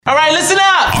All right, listen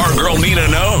up. Our girl Nina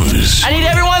knows. I need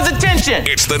everyone's attention.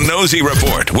 It's the Nosey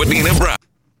Report with Nina Brown.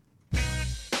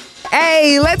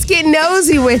 Hey, let's get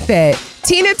nosy with it.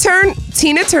 Tina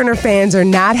Turner fans are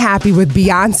not happy with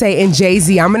Beyonce and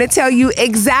Jay-Z. I'm going to tell you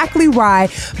exactly why.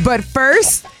 But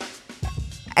first,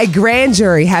 a grand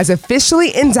jury has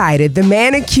officially indicted the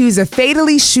man accused of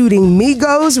fatally shooting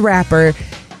Migos rapper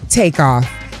Takeoff,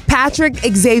 Patrick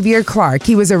Xavier Clark.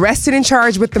 He was arrested and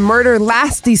charged with the murder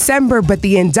last December, but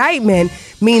the indictment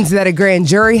means that a grand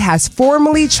jury has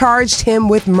formally charged him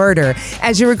with murder.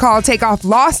 As you recall, Takeoff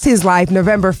lost his life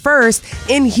November 1st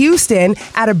in Houston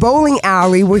at a bowling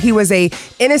alley where he was an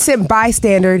innocent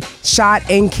bystander shot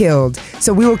and killed.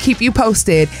 So we will keep you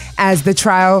posted as the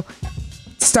trial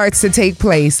starts to take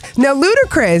place. Now,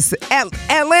 Ludacris,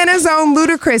 Atlanta's own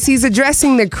Ludacris, he's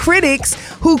addressing the critics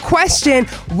who question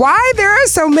why there are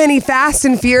so many Fast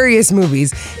and Furious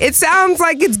movies. It sounds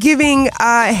like it's giving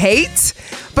hate,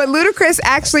 but Ludacris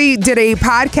actually did a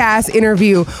podcast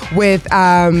interview with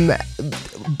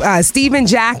Steven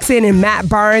Jackson and Matt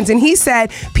Barnes, and he said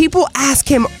people ask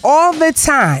him all the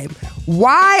time,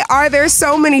 why are there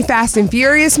so many Fast and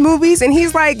Furious movies? And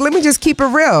he's like, let me just keep it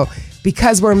real.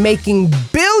 Because we're making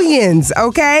billions,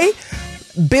 okay?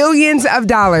 Billions of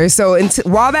dollars. So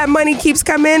while that money keeps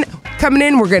coming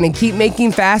in, we're going to keep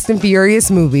making Fast and Furious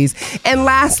movies. And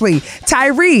lastly,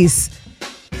 Tyrese,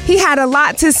 he had a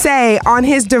lot to say on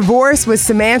his divorce with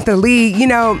Samantha Lee. You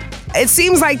know, it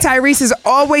seems like Tyrese is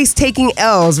always taking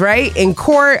L's, right? In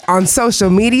court, on social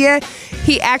media.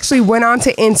 He actually went on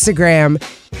to Instagram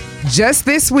just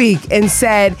this week and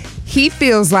said he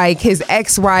feels like his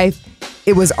ex-wife,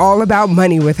 it was all about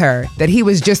money with her, that he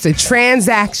was just a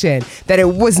transaction, that it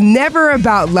was never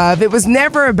about love, it was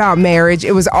never about marriage,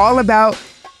 it was all about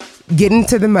getting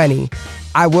to the money.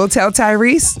 I will tell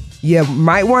Tyrese, you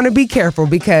might want to be careful,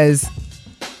 because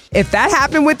if that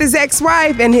happened with his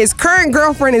ex-wife and his current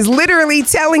girlfriend is literally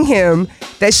telling him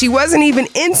that she wasn't even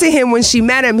into him when she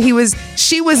met him,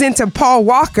 she was into Paul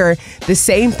Walker, the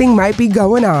same thing might be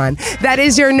going on. That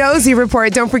is your Nosey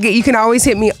Report. Don't forget, you can always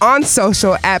hit me on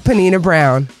social at Panina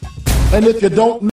Brown. And if you don't